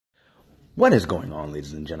What is going on,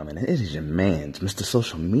 ladies and gentlemen? It is your man, Mr.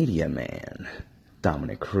 Social Media Man,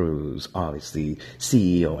 Dominic Cruz, obviously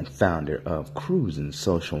CEO and founder of Cruz and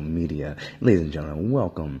Social Media. Ladies and gentlemen,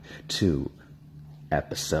 welcome to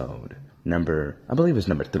episode number, I believe it's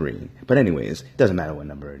number 3. But anyways, doesn't matter what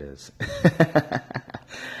number it is.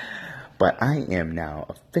 But I am now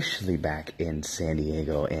officially back in San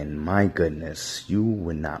Diego, and my goodness, you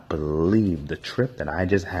would not believe the trip that I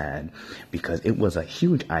just had, because it was a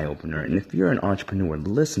huge eye-opener. And if you're an entrepreneur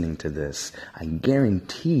listening to this, I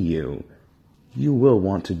guarantee you will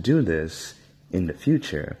want to do this in the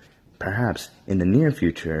future, perhaps in the near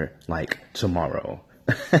future, like tomorrow.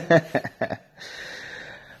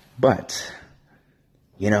 But,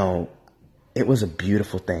 it was a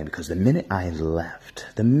beautiful thing, because the minute I left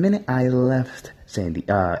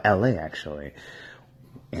LA actually,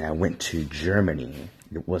 and I went to Germany,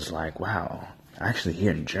 it was like, wow, I'm actually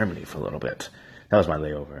here in Germany for a little bit. That was my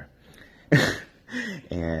layover.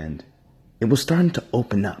 And it was starting to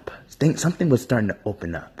open up. Something was starting to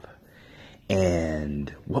open up.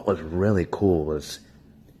 And what was really cool was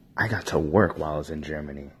I got to work while I was in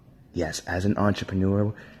Germany. Yes, as an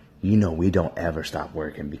entrepreneur, we don't ever stop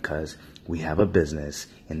working, because we have a business,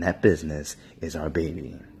 and that business is our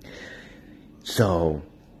baby. So,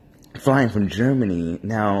 flying from Germany,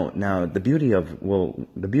 now the beauty of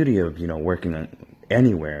working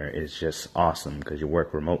anywhere is just awesome, because you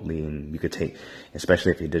work remotely, and you could take,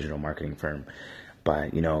 especially if you're a digital marketing firm.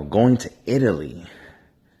 But, going to Italy,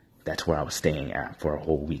 that's where I was staying at for a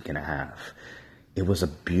whole week and a half. It was a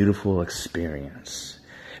beautiful experience,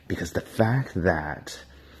 because the fact that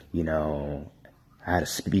I had a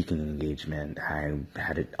speaking engagement. I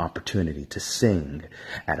had an opportunity to sing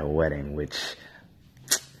at a wedding, which,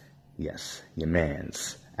 yes, your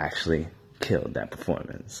man's actually killed that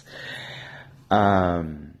performance.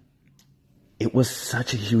 It was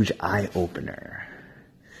such a huge eye-opener,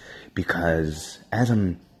 because as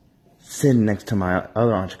I'm sitting next to my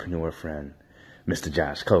other entrepreneur friend, Mr.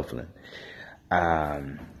 Josh Copeland,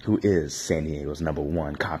 who is San Diego's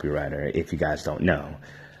 #1 copywriter, if you guys don't know,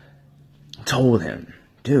 told him,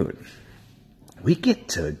 dude, we get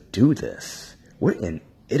to do this. We're in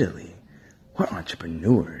Italy. We're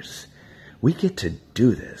entrepreneurs. We get to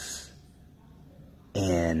do this.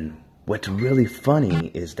 And what's really funny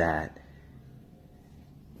is that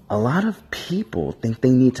a lot of people think they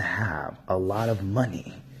need to have a lot of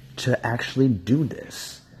money to actually do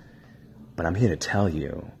this. But I'm here to tell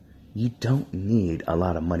you, you don't need a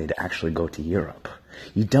lot of money to actually go to Europe.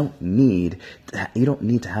 You don't need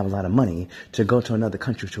to have a lot of money to go to another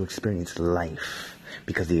country to experience life,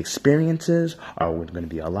 because the experiences are going to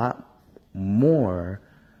be a lot more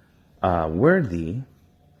worthy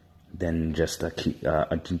than just a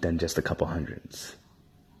couple hundreds.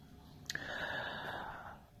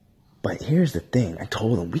 But here's the thing. I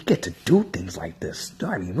told them, we get to do things like this.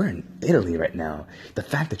 I mean, we're in Italy right now. The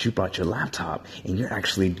fact that you brought your laptop and you're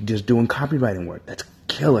actually just doing copywriting work, that's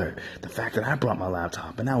killer. The fact that I brought my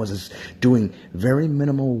laptop and I was just doing very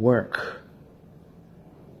minimal work,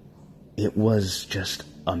 it was just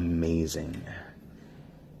amazing.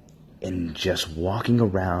 And just walking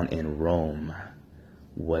around in Rome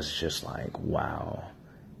was just like, wow,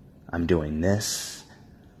 I'm doing this.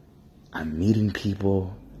 I'm meeting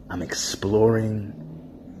people. I'm exploring.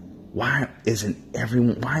 Why is it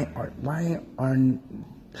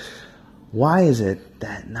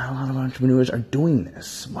that not a lot of entrepreneurs are doing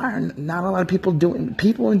this? Why are not a lot of people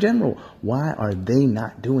in general, why are they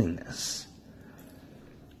not doing this?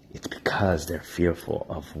 It's because they're fearful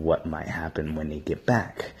of what might happen when they get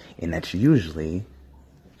back, and that's usually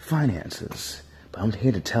finances. But I'm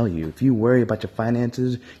here to tell you, if you worry about your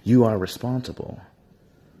finances, you are responsible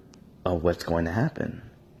of what's going to happen,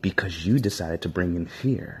 because you decided to bring in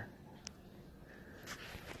fear.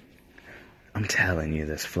 I'm telling you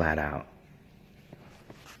this flat out.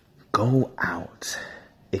 Go out.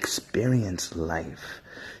 Experience life.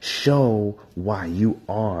 Show why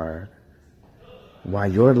your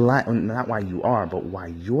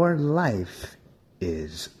life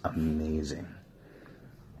is amazing.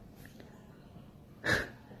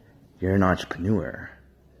 You're an entrepreneur.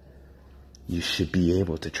 You should be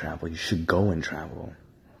able to travel. You should go and travel.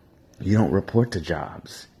 You don't report to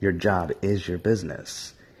jobs. Your job is your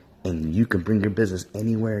business. And you can bring your business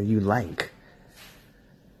anywhere you like.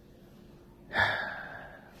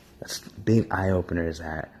 That's big eye-openers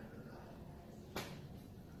that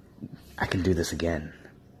I can do this again.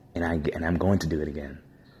 And I'm going to do it again.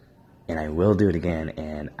 And I will do it again.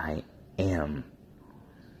 And I am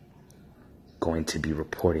going to be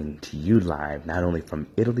reporting to you live, not only from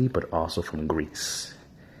Italy, but also from Greece.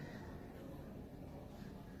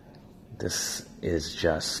 This is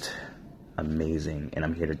just amazing. And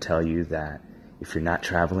I'm here to tell you that if you're not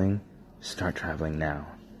traveling, start traveling now.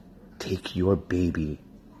 Take your baby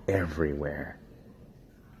everywhere.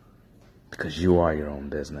 Because you are your own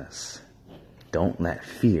business. Don't let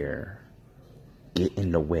fear get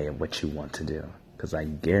in the way of what you want to do. Because I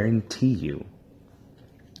guarantee you,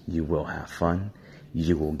 you will have fun,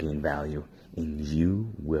 you will gain value, and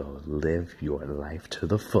you will live your life to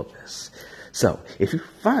the fullest. So, if you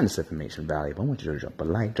find this information valuable, I want you to drop a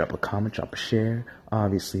like, drop a comment, drop a share.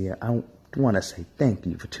 Obviously, I want to say thank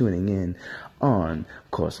you for tuning in on,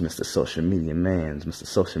 of course, Mr. Social Media Man's, Mr.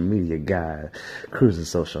 Social Media Guy, Cruising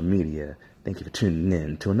Social Media. Thank you for tuning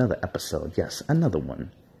in to another episode, yes, another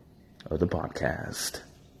one of the podcast.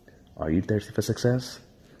 Are you thirsty for success?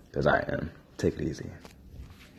 Because I am. Take it easy.